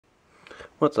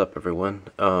What's up, everyone?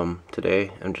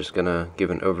 Today I'm just gonna give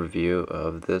an overview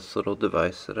of this little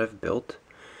device that I've built.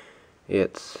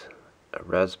 It's a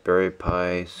Raspberry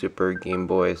Pi Super Game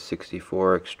Boy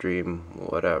 64 Extreme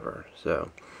whatever. So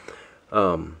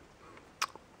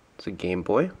it's a Game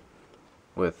Boy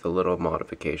with a little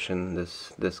modification.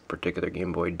 This particular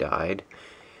Game Boy died.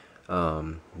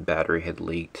 Battery had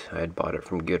leaked. I had bought it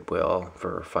from Goodwill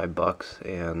for $5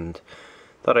 and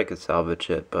thought I could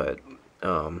salvage it, but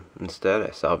instead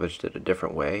I salvaged it a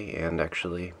different way and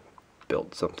actually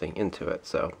built something into it.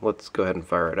 So let's go ahead and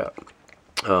fire it up.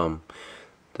 The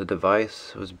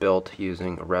device was built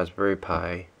using a Raspberry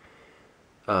Pi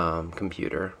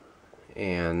computer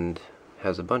and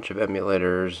has a bunch of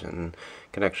emulators and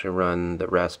can actually run the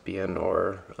Raspbian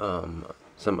or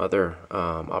some other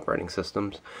operating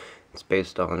systems. It's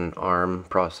based on an ARM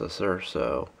processor,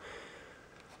 so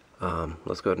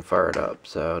let's go ahead and fire it up.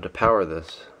 So to power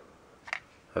this,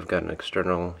 I've got an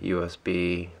external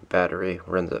USB battery,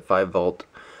 runs at 5 volt,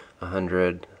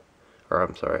 1000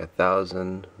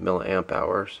 milliamp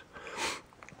hours.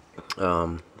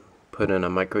 Put in a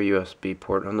micro USB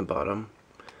port on the bottom.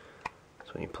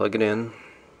 So when you plug it in,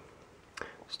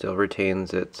 still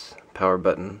retains its power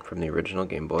button from the original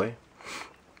Game Boy.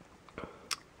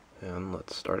 And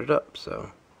let's start it up.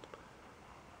 So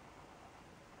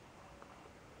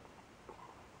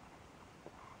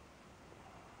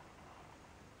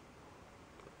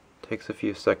takes a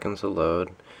few seconds to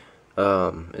load.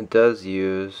 It does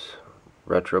use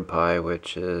RetroPie,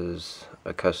 which is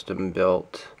a custom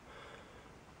built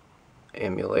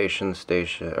emulation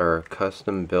station, or a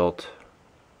custom built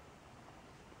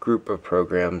group of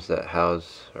programs that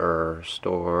house or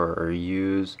store or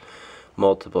use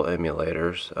multiple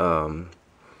emulators.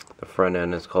 The front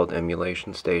end is called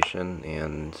Emulation Station,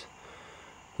 and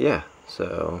yeah,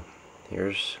 so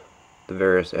here's the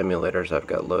various emulators I've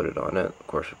got loaded on it. Of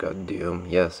course, we've got Doom.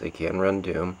 Yes, it can run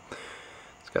Doom.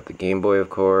 It's got the Game Boy, of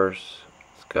course.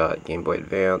 It's got Game Boy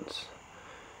Advance,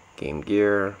 Game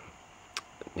Gear,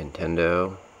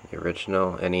 Nintendo, the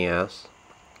original NES,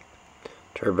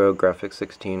 Turbo Graphics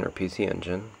 16 or PC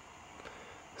Engine,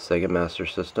 Sega Master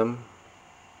System,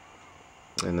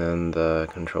 and then the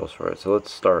controls for it. So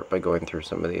let's start by going through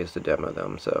some of these to demo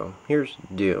them. So here's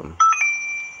Doom.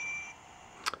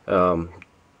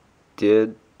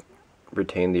 Did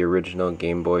retain the original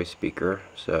Game Boy speaker,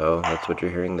 so that's what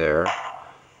you're hearing there.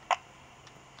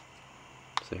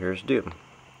 So here's Doom.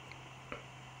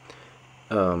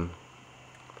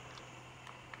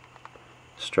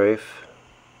 Strafe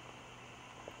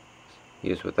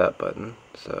used with that button.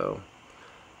 So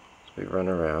as we run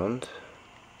around,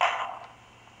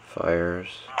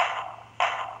 fires.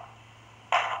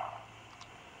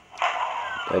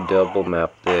 I double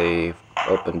map the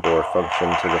open door function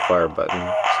to the fire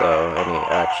button, so any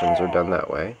actions are done that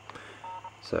way.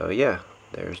 So yeah,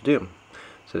 there's Doom.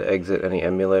 So to exit any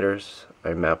emulators,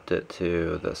 I mapped it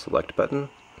to the select button.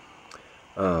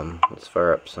 Let's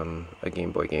fire up a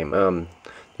Game Boy game.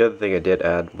 The other thing I did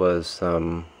add was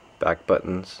some back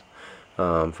buttons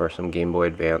for some Game Boy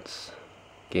Advance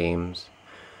games.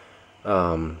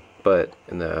 But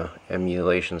in the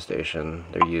emulation station,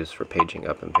 they're used for paging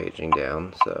up and paging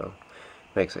down, so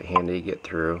it makes it handy to get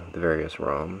through the various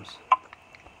ROMs.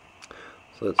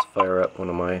 So let's fire up one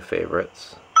of my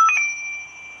favorites,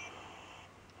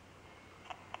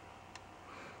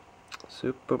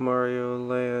 Super Mario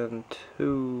Land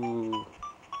 2.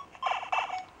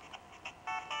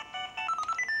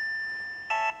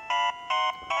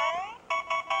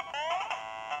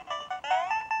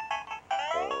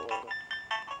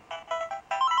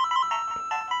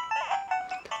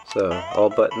 So all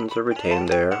buttons are retained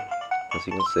there, as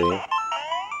you can see.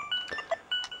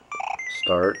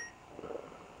 Start.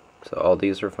 So all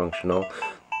these are functional.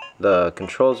 The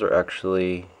controls are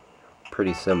actually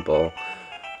pretty simple.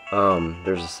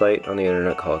 There's a site on the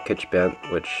internet called Kitchbent,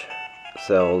 which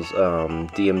sells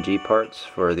DMG parts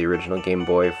for the original Game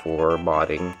Boy for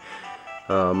modding.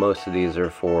 Most of these are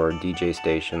for DJ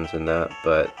stations and that,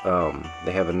 but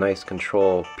they have a nice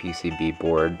control PCB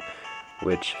board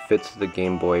which fits the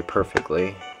Game Boy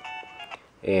perfectly,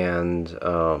 and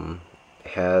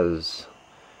has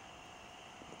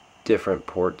different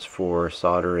ports for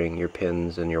soldering your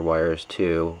pins and your wires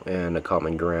to, and a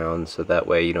common ground, so that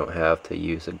way you don't have to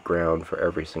use a ground for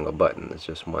every single button. It's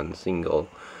just one single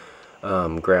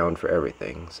ground for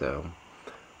everything. So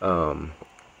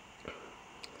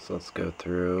let's go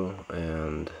through,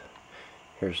 and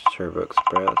here's Turbo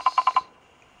Express,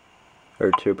 or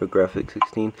Turbo Graphics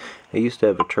 16. I used to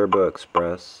have a Turbo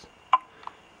Express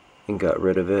and got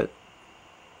rid of it,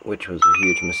 which was a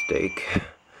huge mistake.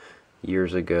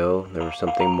 years ago there was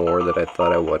something more that I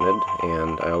thought I wanted,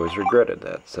 and I always regretted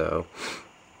that. So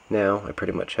now I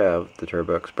pretty much have the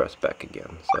Turbo Express back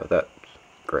again, so that's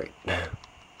great. But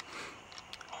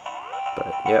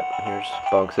yep, here's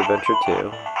Bonk's Adventure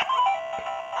 2.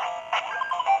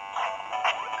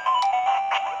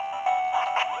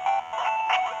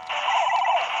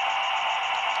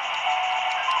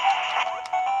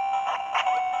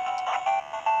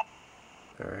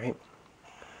 Alright.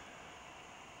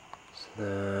 So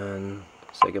then,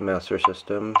 Sega Master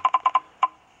System.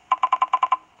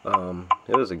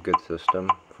 It was a good system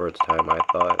for its time, I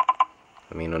thought.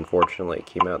 I mean, unfortunately, it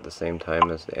came out at the same time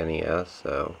as the NES,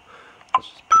 so let's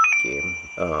just pick a game.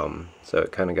 So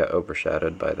it kind of got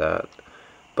overshadowed by that.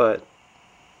 But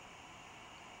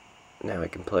now I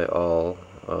can play all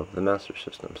of the Master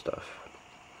System stuff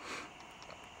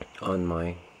on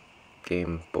my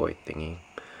Game Boy thingy.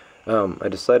 I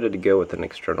decided to go with an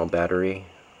external battery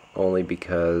only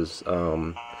because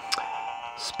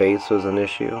space was an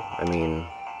issue. I mean,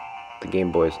 the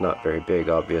Game Boy is not very big,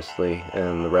 obviously,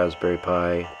 and the Raspberry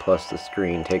Pi plus the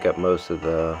screen take up most of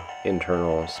the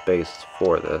internal space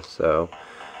for this. So,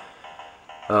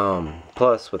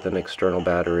 plus with an external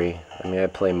battery, I mean, I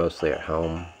play mostly at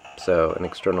home, so an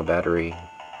external battery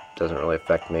doesn't really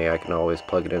affect me. I can always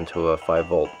plug it into a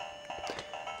 5-volt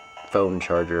phone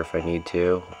charger if I need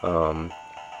to,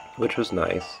 which was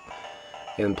nice.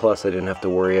 And plus I didn't have to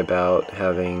worry about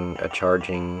having a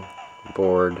charging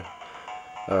board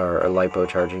or a LiPo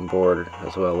charging board,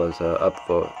 as well as a up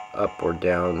or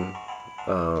down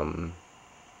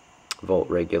volt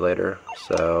regulator,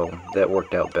 so that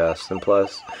worked out best. And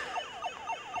plus,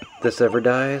 if this ever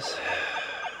dies,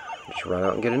 just run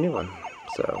out and get a new one.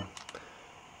 So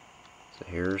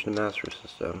here's the Master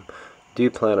System. Do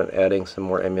plan on adding some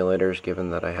more emulators, given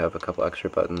that I have a couple extra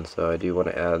buttons, so I do want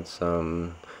to add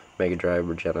some Mega Drive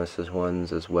or Genesis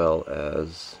ones, as well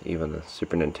as even the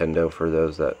Super Nintendo for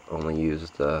those that only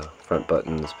use the front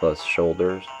buttons plus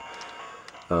shoulders.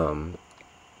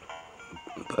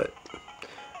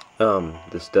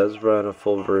 This does run a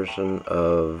full version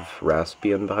of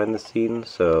Raspbian behind the scenes,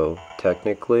 so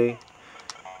technically,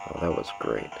 oh, that was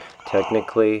great.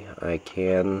 Technically, I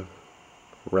can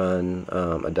run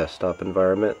a desktop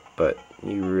environment, but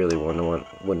you really wouldn't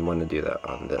want to do that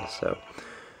on this. So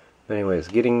anyways,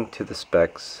 getting to the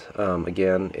specs,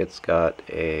 again, it's got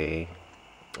a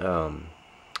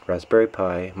Raspberry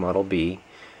Pi Model B.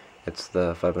 It's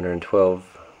the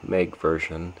 512 meg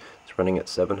version. It's running at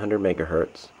 700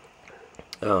 megahertz.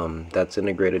 That's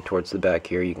integrated towards the back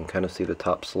here. You can kind of see the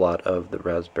top slot of the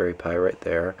Raspberry Pi right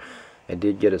there. I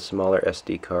did get a smaller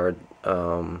SD card,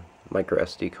 micro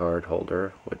SD card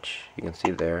holder, which you can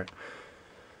see there.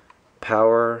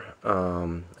 Power,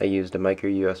 I used a micro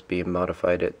USB and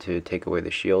modified it to take away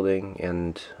the shielding,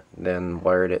 and then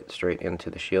wired it straight into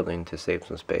the shielding to save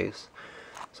some space.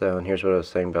 So, and here's what I was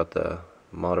saying about the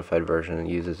modified version. It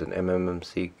uses an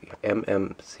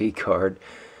MMC card,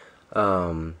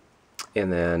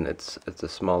 and then it's a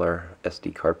smaller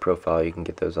SD card profile. You can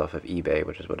get those off of eBay,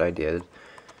 which is what I did.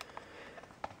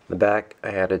 The back,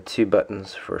 I added 2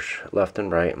 buttons for left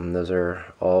and right, and those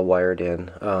are all wired in.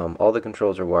 All the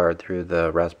controls are wired through the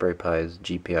Raspberry Pi's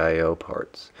GPIO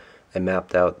ports. I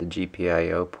mapped out the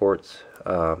GPIO ports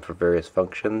for various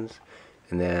functions,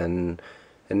 and then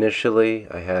initially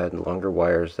I had longer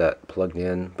wires that plugged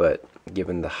in, but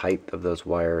given the height of those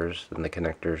wires and the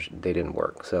connectors, they didn't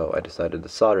work, so I decided to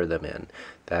solder them in.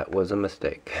 That was a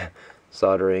mistake.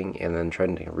 Soldering and then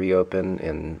trying to reopen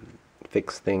and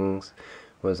fix things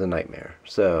was a nightmare.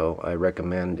 So I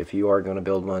recommend, if you are going to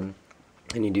build one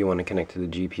and you do want to connect to the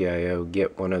GPIO,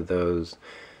 get one of those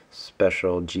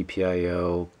special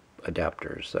GPIO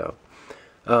adapters. So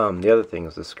the other thing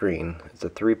is the screen. It's a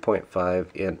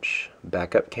 3.5 inch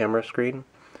backup camera screen.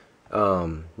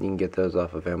 You can get those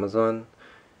off of Amazon.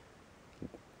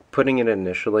 Putting it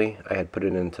initially, I had put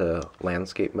it into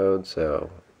landscape mode,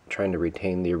 so trying to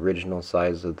retain the original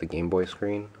size of the Game Boy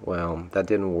screen. Well, that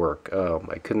didn't work.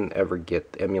 I couldn't ever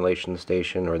get the emulation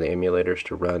station or the emulators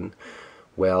to run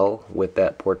well with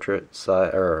that portrait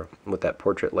with that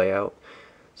portrait layout.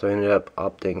 So I ended up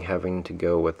having to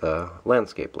go with a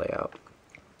landscape layout.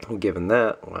 Given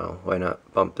that, well, why not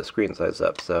bump the screen size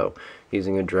up? So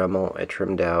using a Dremel, I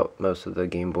trimmed out most of the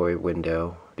Game Boy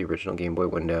window, the original Game Boy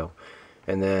window,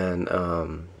 and then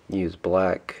used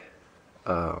black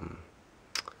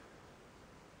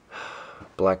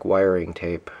wiring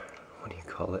tape, what do you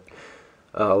call it?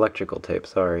 Electrical tape,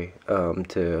 sorry,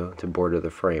 to border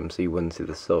the frame so you wouldn't see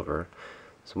the silver.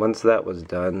 So once that was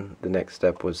done, the next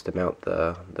step was to mount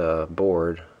the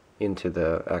board into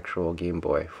the actual Game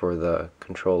Boy for the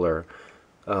controller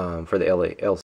for the